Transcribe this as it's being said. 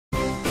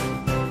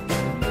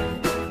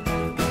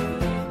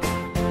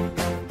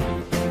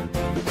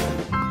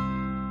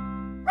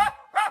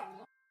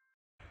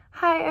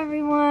Hi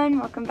everyone,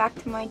 welcome back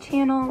to my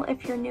channel.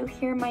 If you're new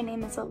here, my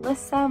name is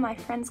Alyssa. My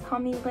friends call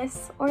me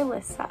Liz or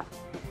Lissa.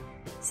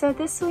 So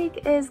this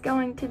week is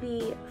going to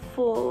be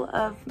full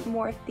of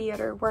more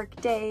theater work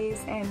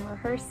days and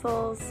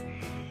rehearsals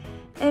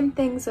and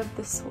things of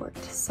the sort.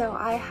 So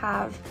I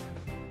have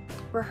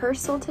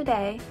rehearsal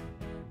today,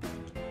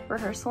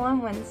 rehearsal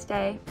on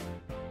Wednesday,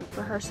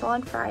 rehearsal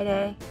on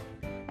Friday,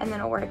 and then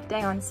a work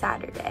day on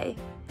Saturday.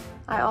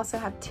 I also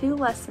have 2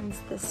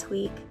 lessons this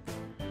week.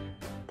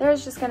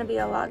 There's just gonna be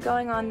a lot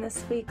going on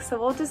this week, so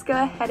we'll just go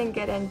ahead and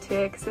get into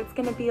it because it's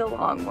gonna be a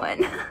long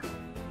one.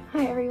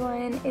 Hi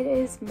everyone, it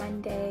is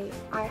Monday.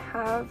 I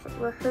have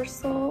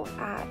rehearsal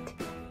at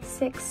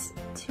 6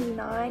 to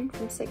 9,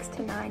 from 6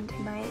 to 9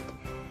 tonight,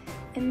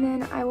 and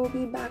then I will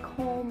be back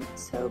home.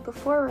 So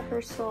before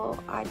rehearsal,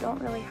 I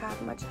don't really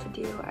have much to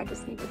do. I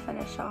just need to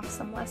finish off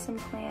some lesson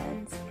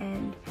plans,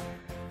 and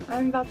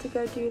I'm about to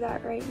go do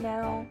that right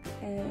now,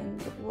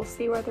 and we'll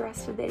see where the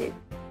rest of the day.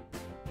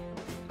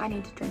 I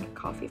need to drink a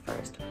coffee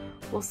first.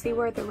 We'll see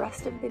where the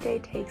rest of the day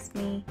takes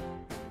me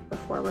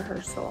before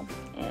rehearsal,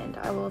 and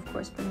I will of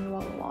course bring you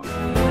all along.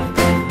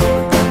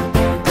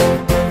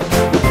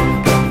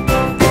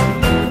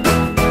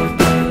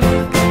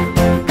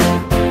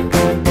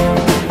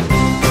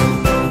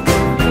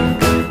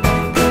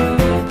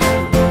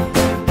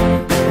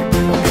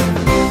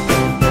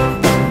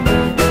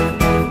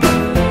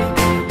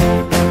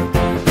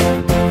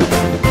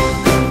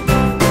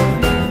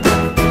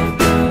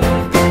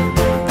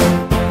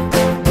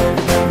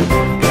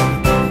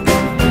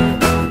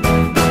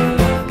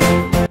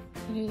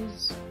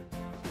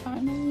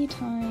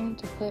 Time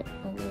to put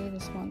away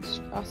this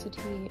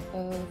monstrosity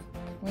of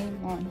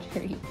clean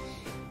laundry.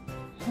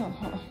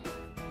 Oh,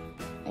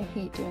 I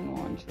hate doing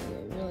laundry.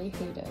 I really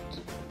hate it.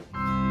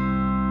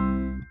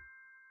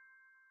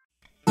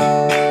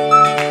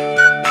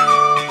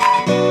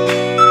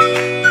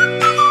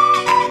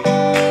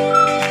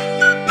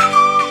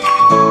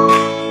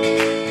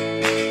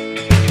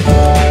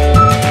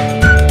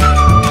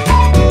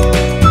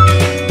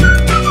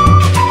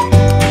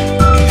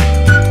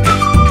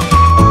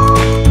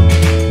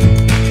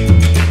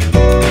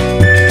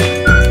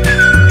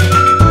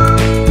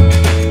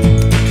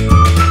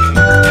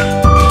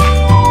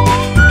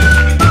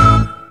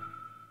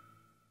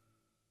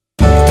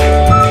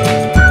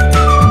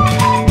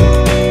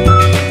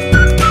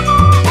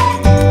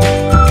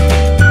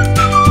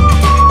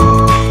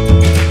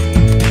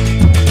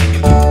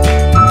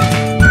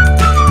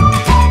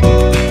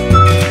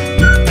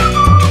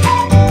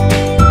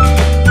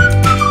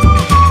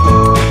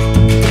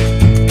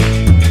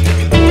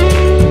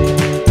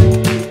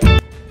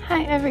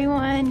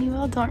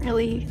 Don't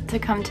really to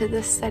come to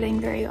this setting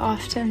very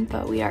often,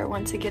 but we are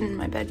once again in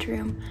my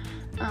bedroom.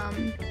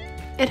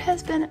 It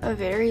has been a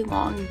very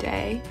long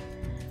day,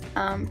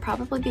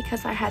 probably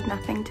because I had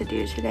nothing to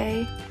do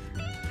today.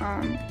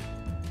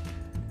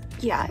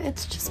 Yeah,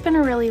 it's just been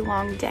a really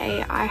long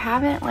day. I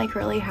haven't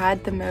really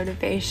had the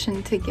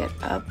motivation to get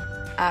up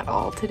at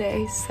all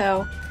today,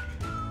 so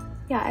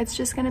yeah, it's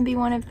just gonna be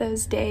one of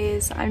those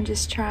days. I'm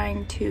just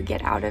trying to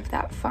get out of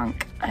that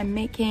funk. I'm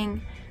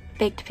making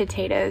baked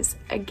potatoes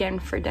again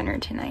for dinner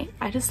tonight.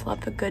 I just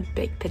love a good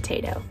baked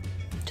potato.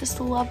 Just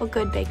love a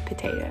good baked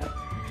potato.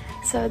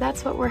 So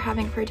that's what we're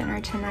having for dinner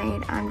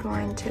tonight. I'm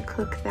going to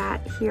cook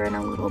that here in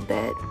a little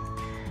bit.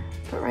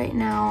 But right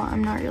now,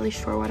 I'm not really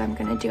sure what I'm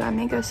gonna do. I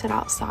may go sit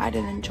outside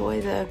and enjoy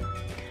the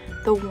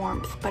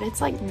warmth, but it's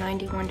like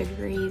 91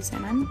 degrees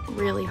and I'm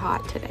really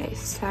hot today,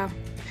 so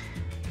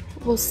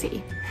we'll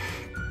see.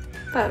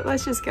 But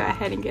let's just go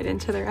ahead and get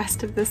into the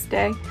rest of this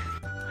day.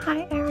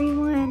 Hi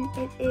everyone,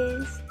 it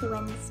is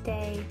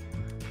Wednesday.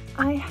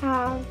 I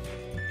have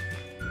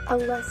a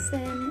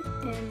lesson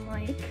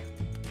in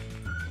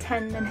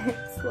 10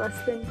 minutes,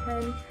 less than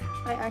 10.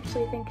 I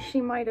actually think she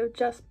might have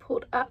just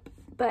pulled up,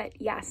 but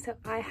yeah, so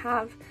I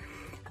have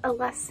a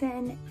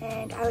lesson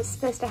and I was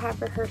supposed to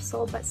have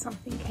rehearsal, but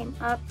something came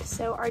up,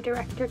 so our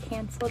director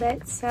canceled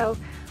it. So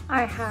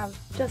I have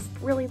just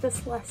really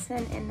this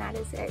lesson and that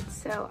is it.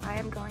 So I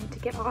am going to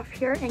get off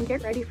here and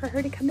get ready for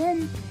her to come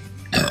in.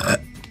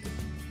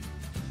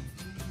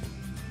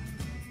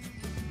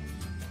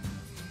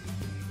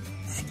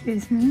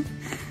 Excuse me.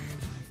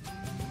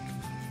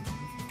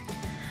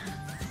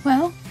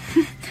 Well,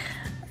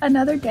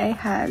 another day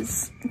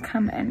has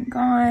come and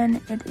gone.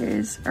 It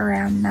is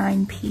around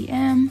 9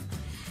 p.m.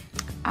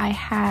 I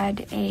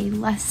had a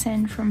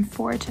lesson from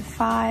 4 to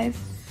 5.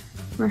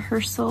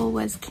 Rehearsal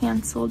was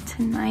canceled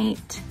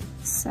tonight,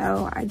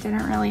 so I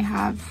didn't really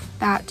have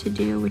that to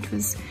do, which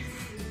was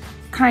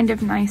kind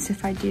of nice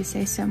if I do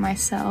say so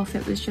myself.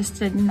 It was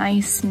just a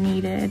nice,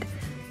 needed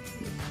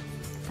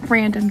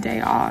random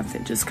day off.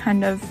 It just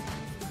kind of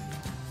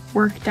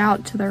worked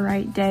out to the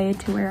right day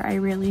to where I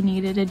really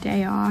needed a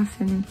day off,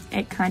 and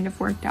it kind of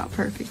worked out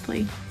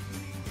perfectly.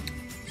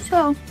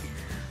 So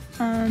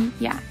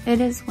yeah, it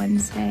is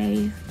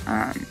Wednesday.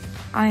 I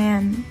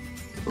am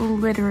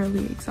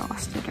literally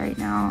exhausted right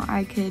now.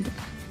 I could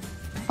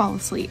fall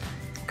asleep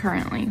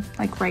currently,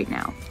 right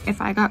now.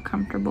 If I got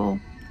comfortable,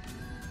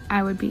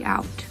 I would be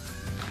out.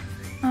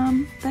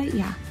 But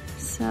yeah,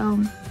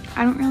 so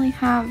I don't really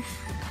have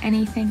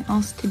anything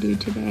else to do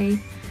today.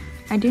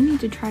 I do need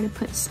to try to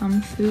put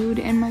some food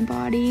in my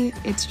body.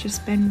 It's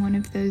just been one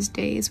of those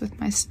days with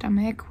my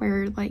stomach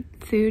where like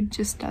food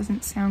just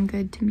doesn't sound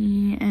good to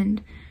me,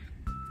 and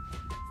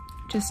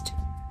just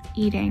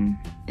eating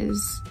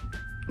is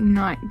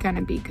not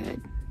gonna be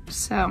good.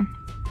 So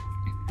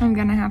I'm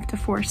gonna have to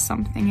force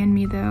something in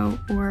me though,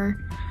 or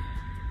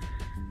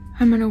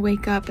I'm gonna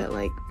wake up at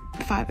like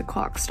 5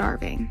 o'clock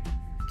starving.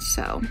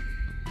 So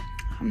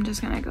I'm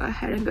just gonna go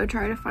ahead and go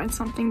try to find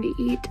something to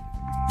eat.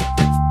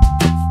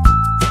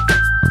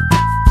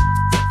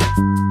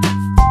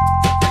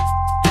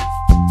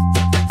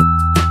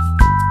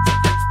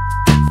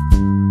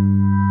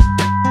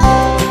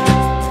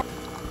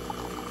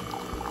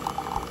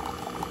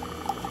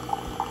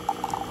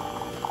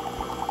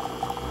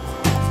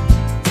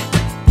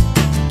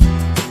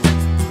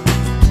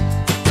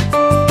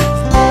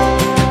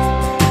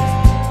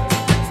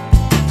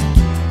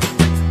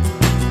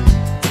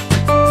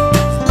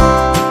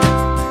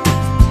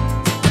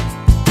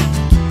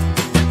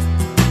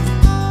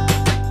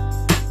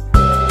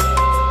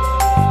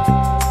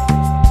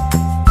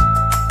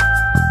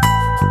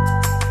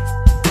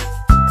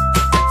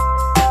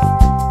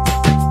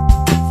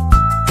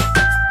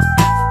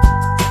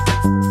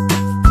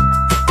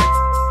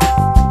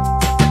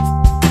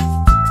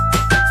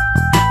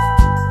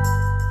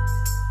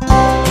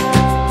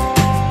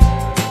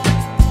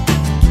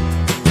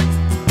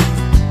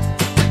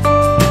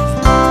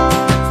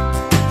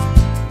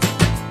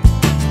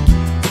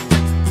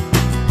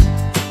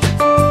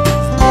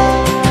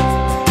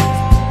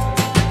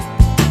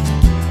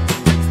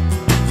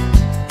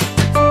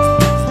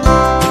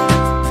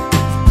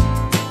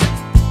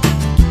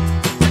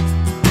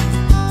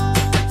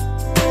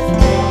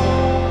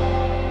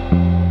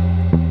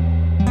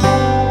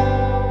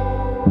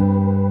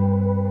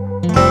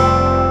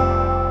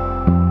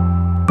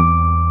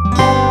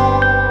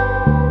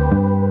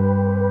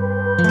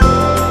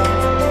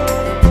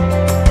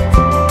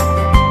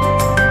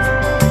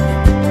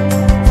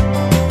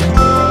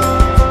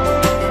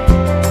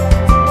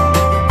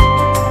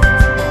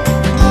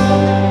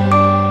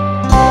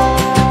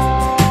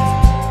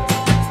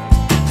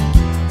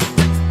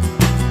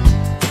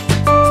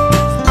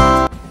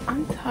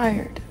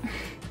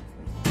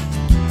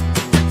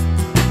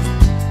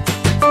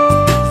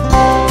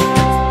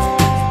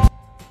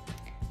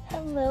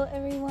 Hello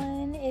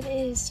everyone, it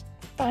is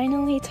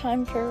finally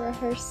time for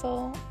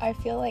rehearsal. I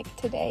feel like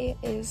today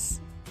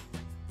is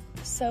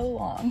so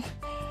long.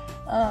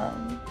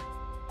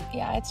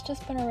 Yeah, it's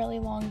just been a really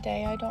long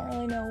day. I don't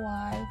really know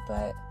why,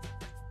 but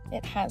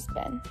it has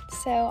been.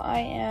 So I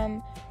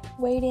am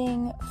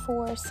waiting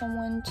for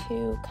someone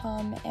to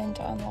come and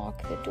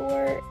unlock the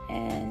door,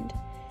 and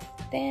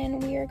then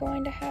we are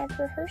going to have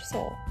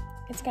rehearsal.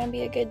 It's going to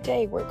be a good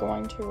day. We're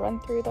going to run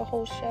through the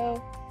whole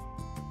show,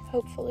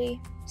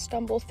 hopefully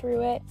stumble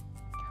through it,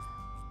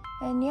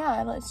 and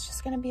yeah, it's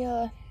just going to be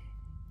a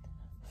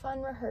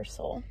fun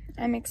rehearsal.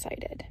 I'm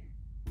excited,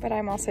 but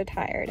I'm also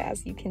tired,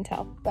 as you can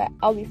tell, but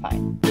I'll be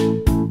fine.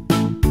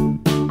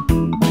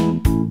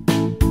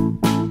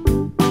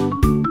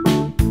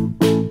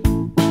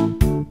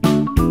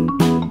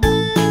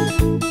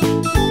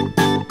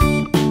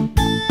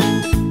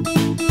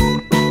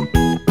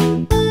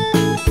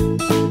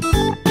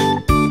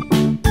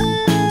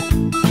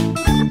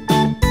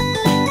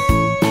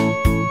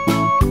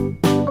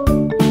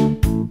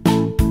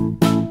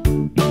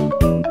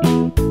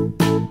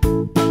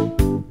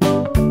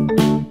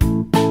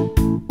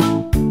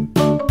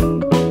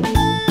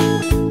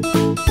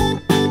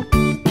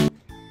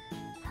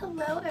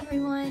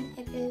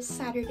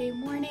 Saturday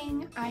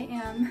morning. I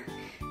am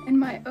in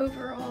my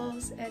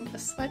overalls and a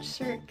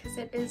sweatshirt because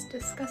it is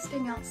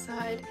disgusting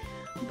outside,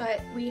 but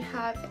we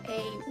have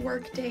a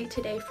work day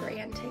today for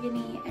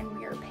Antigone and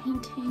we are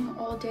painting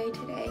all day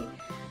today.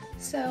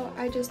 So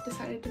I just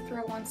decided to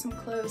throw on some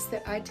clothes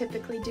that I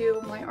typically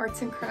do my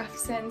arts and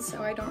crafts in,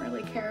 so I don't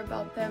really care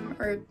about them,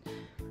 or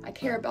I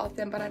care about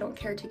them, but I don't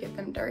care to get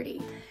them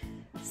dirty.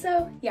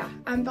 So yeah,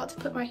 I'm about to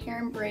put my hair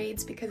in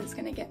braids because it's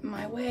gonna get in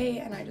my way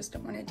and I just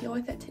don't want to deal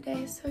with it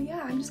today. So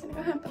yeah, I'm just gonna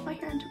go ahead and put my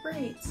hair into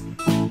braids.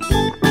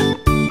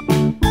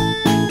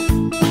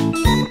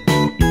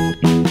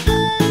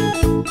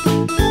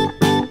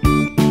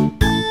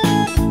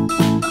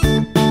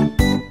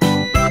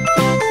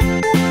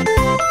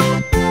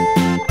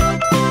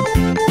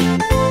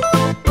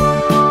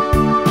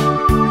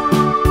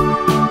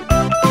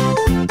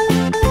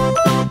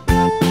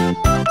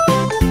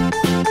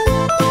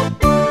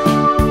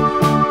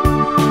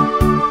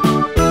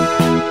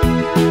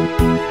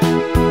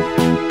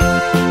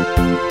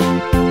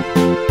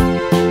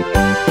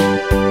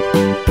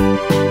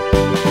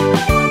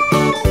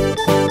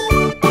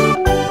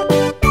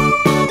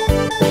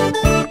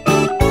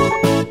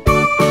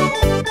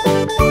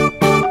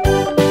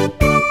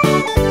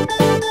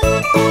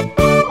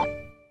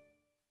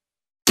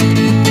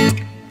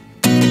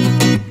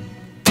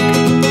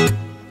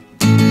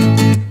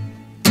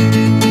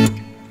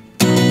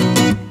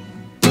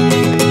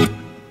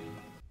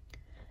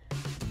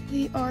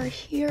 are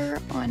here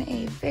on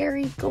a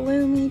very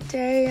gloomy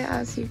day.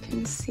 As you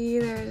can see,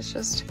 there's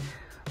just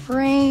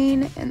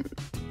rain and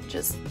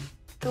just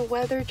the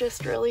weather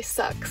just really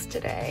sucks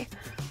today.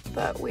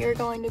 But we are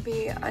going to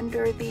be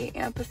under the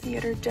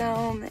amphitheater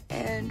dome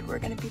and we're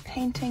going to be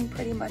painting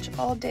pretty much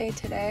all day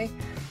today.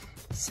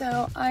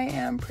 So I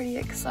am pretty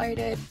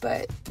excited,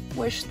 but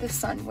wish the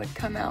sun would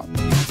come out.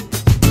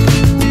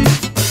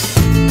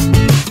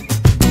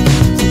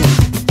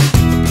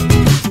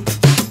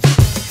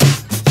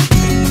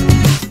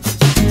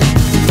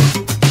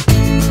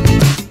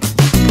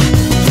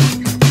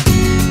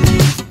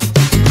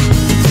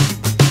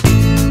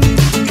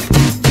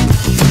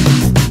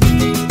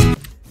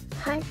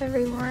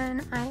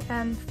 Everyone, I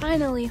am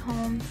finally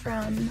home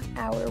from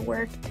our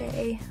work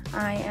day.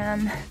 I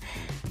am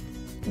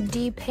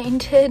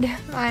de-painted.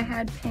 I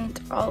had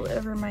paint all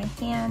over my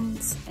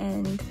hands,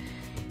 and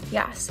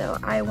yeah, so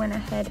I went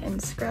ahead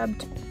and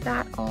scrubbed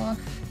that off.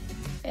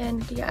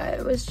 And yeah,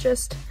 it was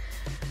just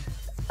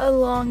a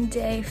long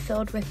day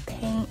filled with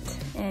paint,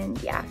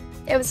 and yeah,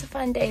 it was a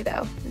fun day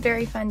though.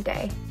 Very fun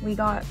day. We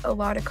got a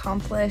lot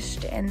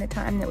accomplished in the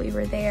time that we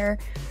were there.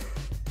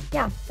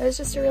 Yeah, it was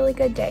just a really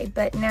good day,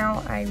 but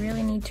now I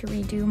really need to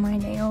redo my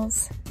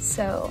nails,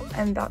 so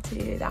I'm about to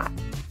do that.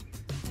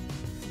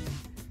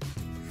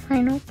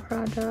 Final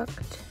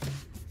product.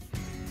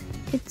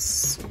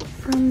 It's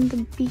from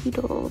the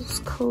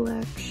Beatles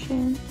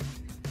collection.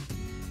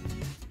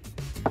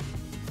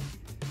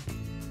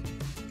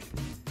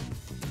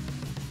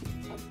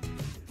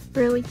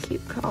 Really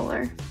cute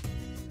color.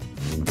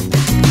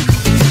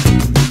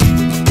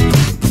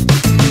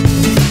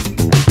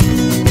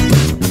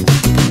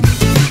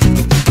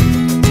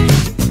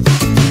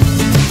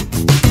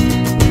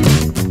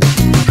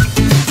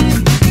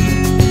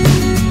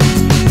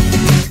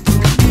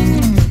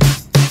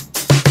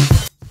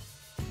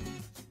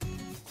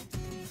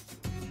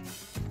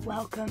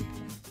 Welcome.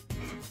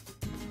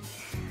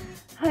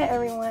 Hi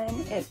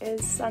everyone, it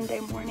is Sunday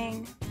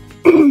morning.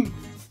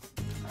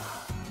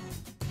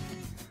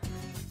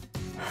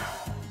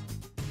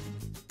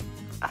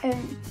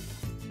 I'm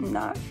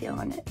not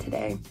feeling it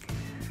today.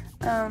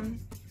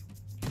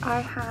 I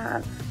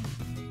have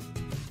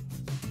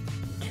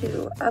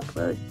to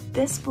upload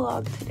this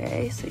vlog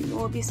today, so you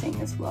will be seeing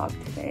this vlog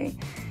today.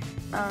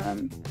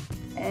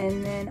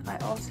 And then I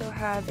also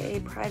have a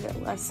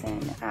private lesson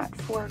at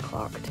 4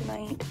 o'clock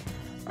tonight.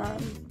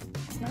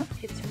 It's not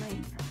really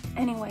tonight.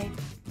 Anyway,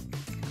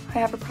 I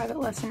have a private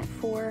lesson at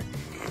 4.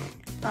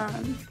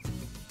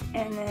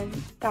 And then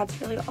that's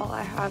really all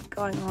I have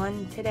going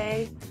on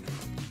today.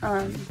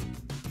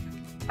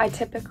 I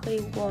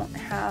typically won't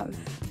have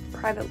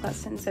private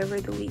lessons over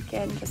the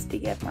weekend just to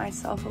give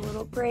myself a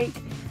little break.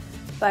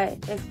 But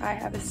if I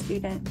have a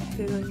student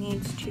who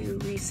needs to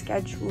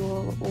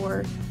reschedule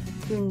or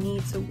who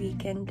needs a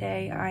weekend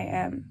day, I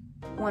am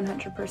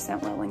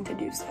 100% willing to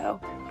do so.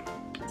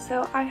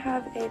 So I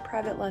have a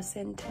private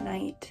lesson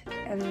tonight,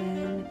 and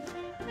then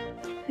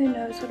who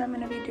knows what I'm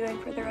going to be doing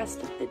for the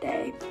rest of the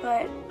day.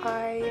 But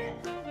I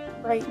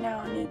right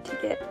now need to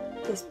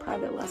get this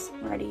private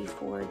lesson ready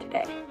for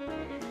today.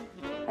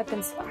 I've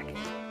been slacking.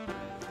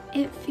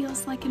 It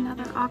feels like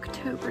another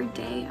October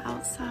day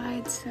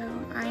outside, so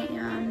I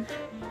am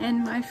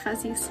in my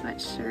fuzzy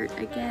sweatshirt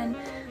again.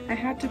 I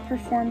had to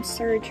perform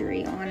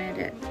surgery on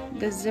it.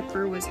 The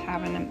zipper was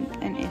having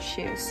an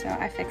issue, so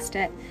I fixed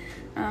it.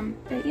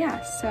 But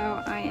yeah,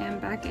 so I am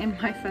back in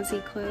my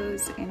fuzzy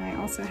clothes, and I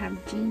also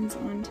have jeans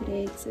on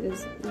today because it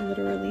is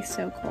literally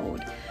so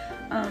cold.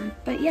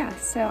 But yeah,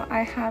 so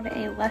I have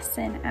a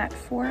lesson at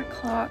 4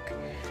 o'clock.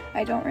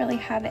 I don't really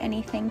have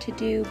anything to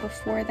do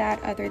before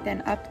that other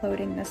than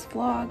uploading this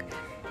vlog.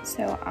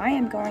 So I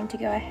am going to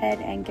go ahead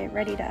and get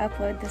ready to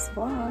upload this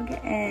vlog,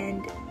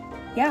 and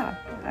yeah,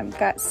 I've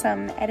got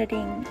some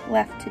editing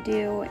left to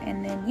do,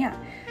 and then yeah,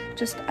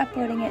 just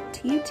uploading it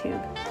to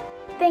YouTube.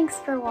 Thanks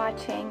for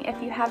watching.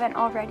 If you haven't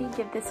already,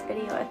 give this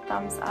video a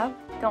thumbs up.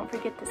 Don't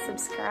forget to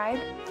subscribe.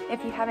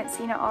 If you haven't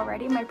seen it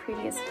already, my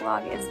previous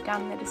vlog is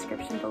down in the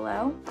description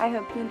below. I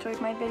hope you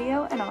enjoyed my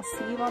video, and I'll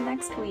see you all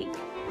next week.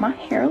 My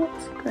hair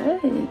looks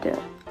good.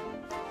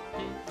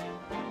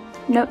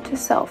 Note to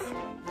self,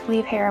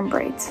 leave hair in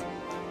braids.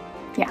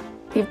 Yeah,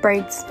 leave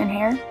braids in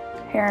hair,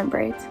 hair in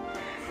braids.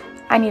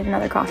 I need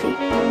another coffee.